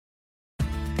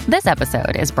This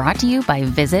episode is brought to you by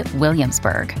Visit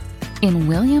Williamsburg. In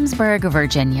Williamsburg,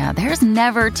 Virginia, there's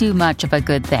never too much of a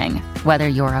good thing. Whether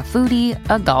you're a foodie,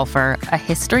 a golfer, a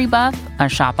history buff, a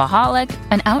shopaholic,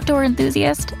 an outdoor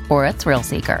enthusiast, or a thrill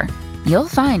seeker, you'll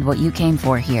find what you came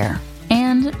for here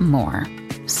and more.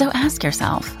 So ask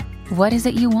yourself, what is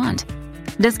it you want?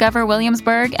 Discover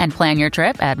Williamsburg and plan your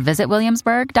trip at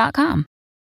visitwilliamsburg.com.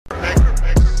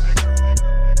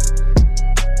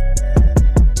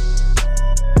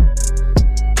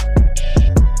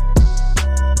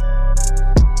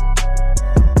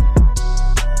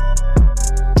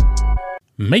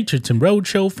 Matrix and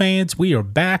Roadshow fans, we are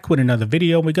back with another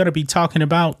video. We're going to be talking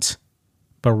about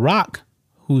Barack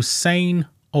Hussein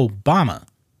Obama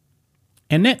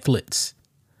and Netflix.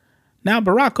 Now,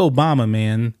 Barack Obama,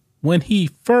 man, when he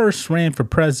first ran for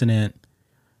president,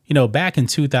 back in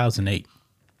 2008,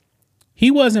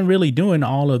 he wasn't really doing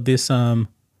all of this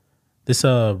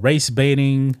race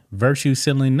baiting, virtue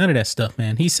signaling, none of that stuff,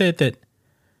 man. He said that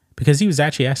because he was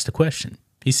actually asked the question.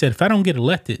 He said, if I don't get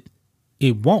elected,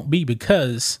 it won't be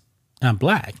because I'm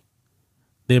black.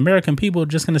 The American people are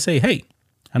just going to say, hey,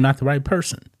 I'm not the right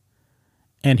person.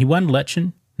 And he won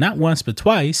election, not once, but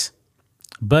twice.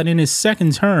 But in his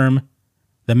second term,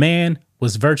 the man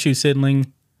was virtue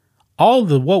signaling. All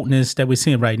the wokeness that we're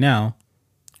seeing right now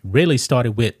really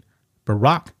started with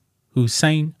Barack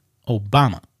Hussein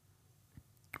Obama.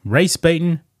 Race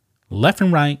baiting, left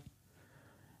and right.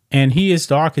 And he is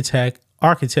the architect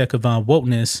of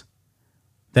wokeness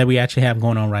that we actually have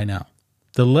going on right now.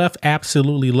 The left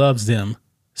absolutely loves them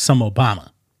some Obama.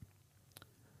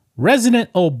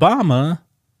 Resident Obama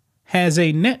has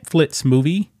a Netflix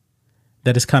movie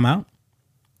that has come out.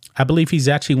 I believe he's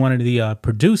actually one of the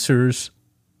producers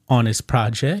on this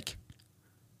project.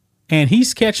 And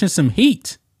he's catching some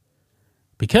heat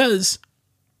because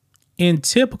in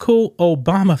typical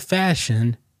Obama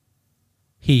fashion,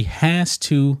 he has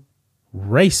to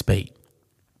race bait.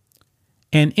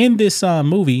 And in this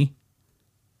movie,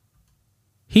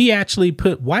 he actually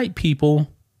put white people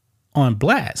on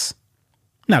blast.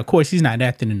 Now, of course, he's not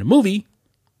acting in the movie,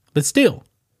 but still,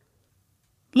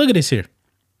 look at this here.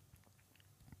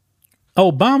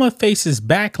 Obama faces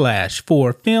backlash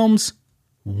for films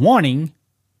warning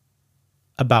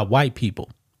about white people.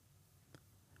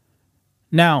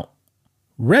 Now,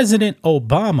 Resident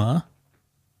Obama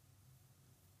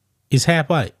is half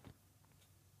white.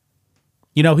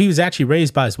 He was actually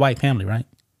raised by his white family, right?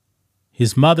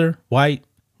 His mother, white,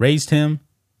 raised him.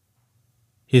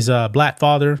 His black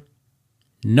father,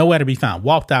 nowhere to be found,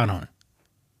 walked out on him.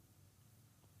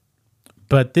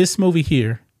 But this movie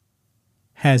here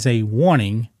has a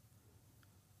warning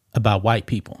about white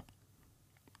people.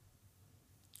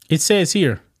 It says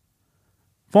here,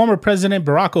 former President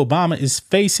Barack Obama is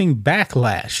facing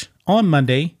backlash on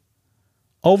Monday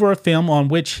over a film on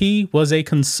which he was a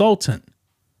consultant,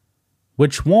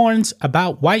 which warns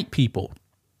about white people.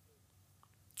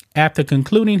 After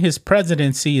concluding his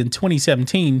presidency in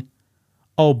 2017,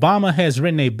 Obama has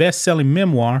written a best-selling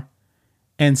memoir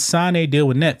and signed a deal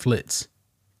with Netflix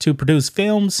to produce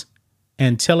films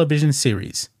and television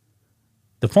series.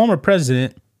 The former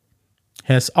president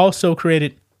has also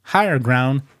created Higher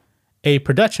Ground, a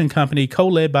production company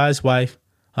co-led by his wife,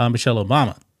 Michelle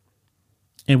Obama,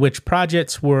 in which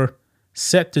projects were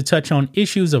set to touch on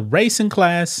issues of race and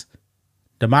class,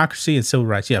 democracy, and civil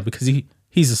rights. Yeah, because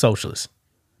he's a socialist.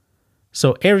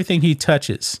 So everything he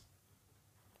touches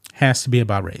has to be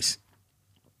about race.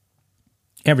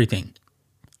 Everything.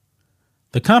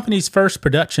 The company's first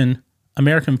production,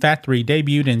 American Factory,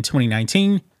 debuted in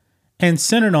 2019 and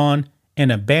centered on an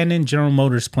abandoned General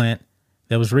Motors plant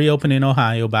that was reopened in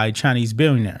Ohio by a Chinese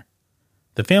billionaire.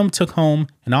 The film took home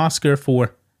an Oscar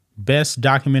for Best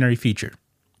Documentary Feature.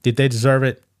 Did they deserve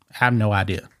it? I have no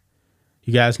idea.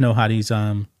 You guys know how these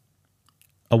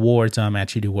awards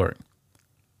actually do work.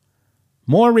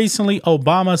 More recently,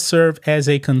 Obama served as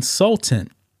a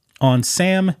consultant on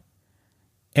Sam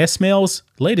Esmail's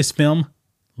latest film,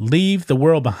 Leave the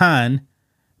World Behind,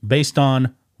 based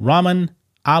on Rahman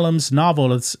Alam's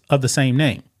novel of the same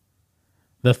name.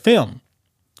 The film,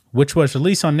 which was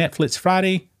released on Netflix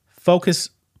Friday,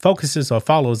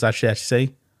 follows, I should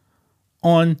say,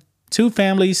 on two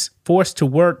families forced to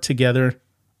work together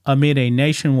amid a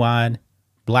nationwide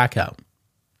blackout.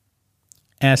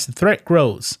 As the threat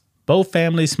grows, both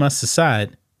families must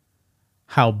decide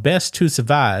how best to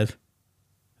survive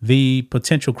the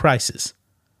potential crisis,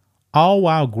 all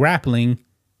while grappling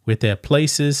with their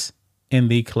places in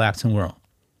the collapsing world.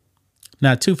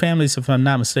 Now, two families, if I'm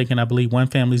not mistaken, I believe one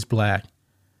family is black.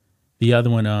 The other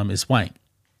one is white.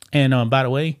 And by the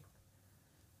way,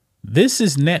 this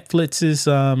is Netflix's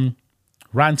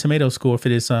Rotten Tomatoes score for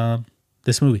this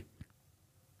movie.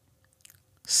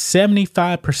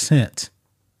 75%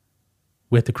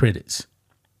 with the critics.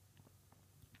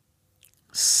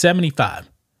 75.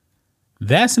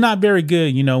 That's not very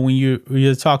good, when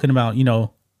you're talking about,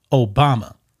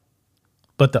 Obama.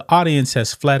 But the audience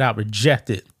has flat out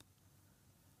rejected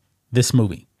this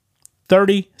movie.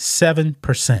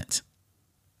 37%.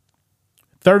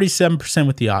 37%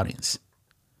 with the audience.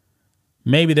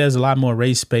 Maybe there's a lot more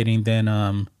race baiting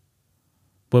than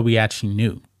what we actually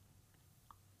knew.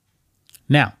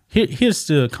 Now, here's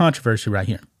the controversy right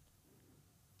here.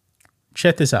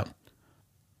 Check this out.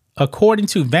 According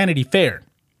to Vanity Fair,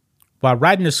 while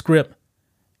writing the script,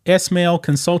 Esmail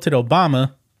consulted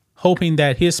Obama, hoping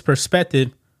that his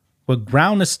perspective would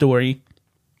ground the story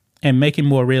and make it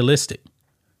more realistic.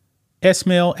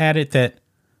 Esmail added that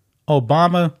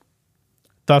Obama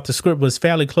thought the script was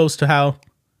fairly close to how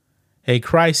a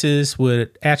crisis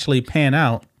would actually pan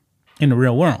out in the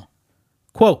real world.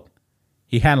 Quote,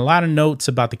 he had a lot of notes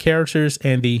about the characters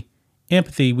and the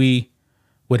empathy we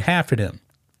would have for them,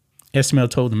 Esmail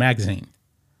told the magazine.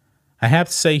 I have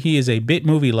to say he is a big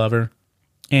movie lover,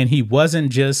 and he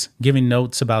wasn't just giving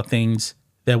notes about things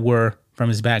that were from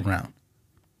his background.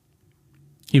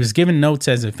 He was giving notes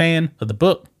as a fan of the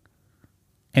book,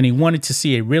 and he wanted to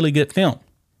see a really good film.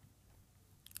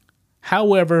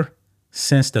 However,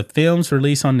 since the film's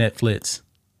release on Netflix,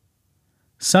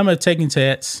 some have taken to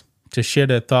X to share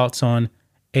their thoughts on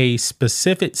a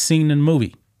specific scene in the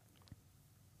movie.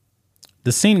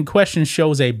 The scene in question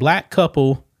shows a black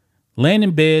couple laying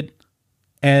in bed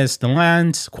as the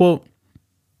lines, quote,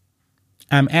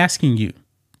 I'm asking you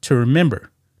to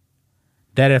remember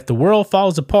that if the world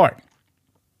falls apart,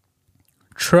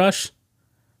 trust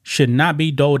should not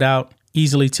be doled out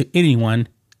easily to anyone,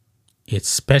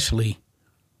 especially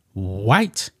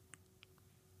white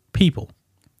people.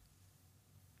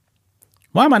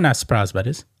 Why am I not surprised by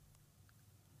this?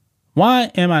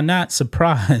 Why am I not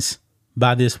surprised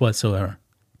by this whatsoever?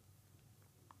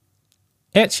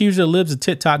 X user Libs of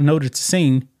TikTok noted the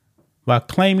scene while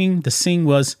claiming the scene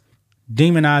was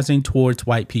demonizing towards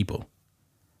white people.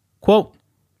 Quote,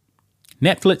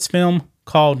 Netflix film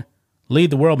called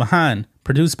Leave the World Behind,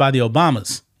 produced by the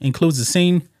Obamas, includes a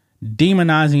scene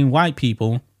demonizing white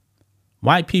people.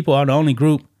 White people are the only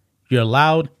group you're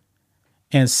allowed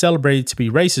and celebrated to be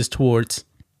racist towards,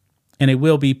 and it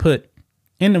will be put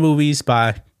in the movies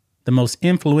by the most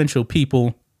influential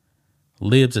people,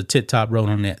 Libs of TikTok wrote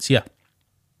on X. Yeah.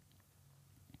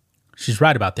 She's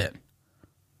right about that.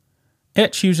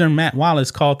 X user Matt Wallace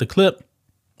called the clip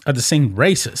of the scene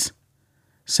racist,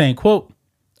 saying, quote,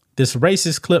 this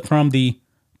racist clip from the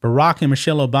Barack and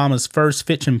Michelle Obama's first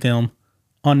fiction film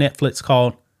on Netflix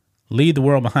called Leave the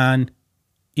World Behind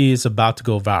is about to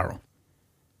go viral.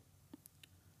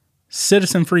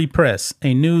 Citizen Free Press,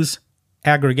 a news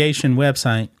aggregation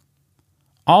website,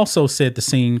 also said the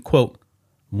scene, quote,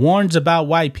 warns about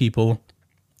white people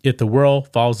if the world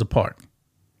falls apart.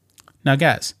 Now,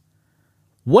 guys,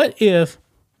 what if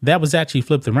that was actually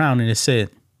flipped around and it said,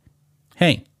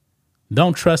 hey,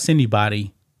 don't trust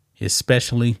anybody,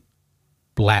 especially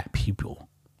black people.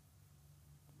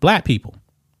 Black people.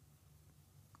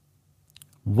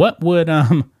 What would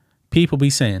people be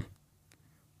saying?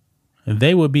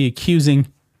 They would be accusing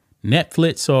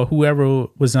Netflix or whoever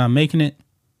was making it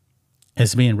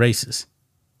as being racist.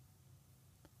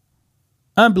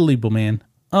 Unbelievable, man.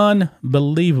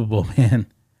 Unbelievable,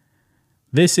 man.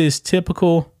 This is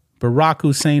typical Barack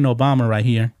Hussein Obama right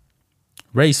here.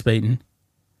 Race baiting.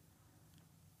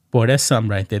 Boy, that's something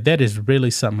right there. That is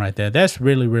really something right there. That's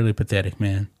really, really pathetic,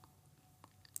 man.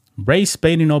 Race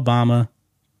baiting Obama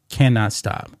cannot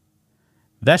stop.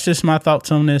 That's just my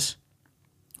thoughts on this.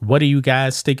 What do you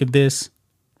guys think of this?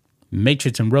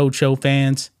 Matrix and Roadshow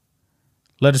fans,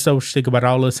 let us know what you think about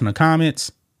all this in the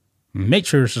comments. Make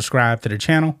sure to subscribe to the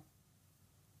channel.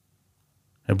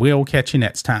 And we'll catch you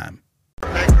next time.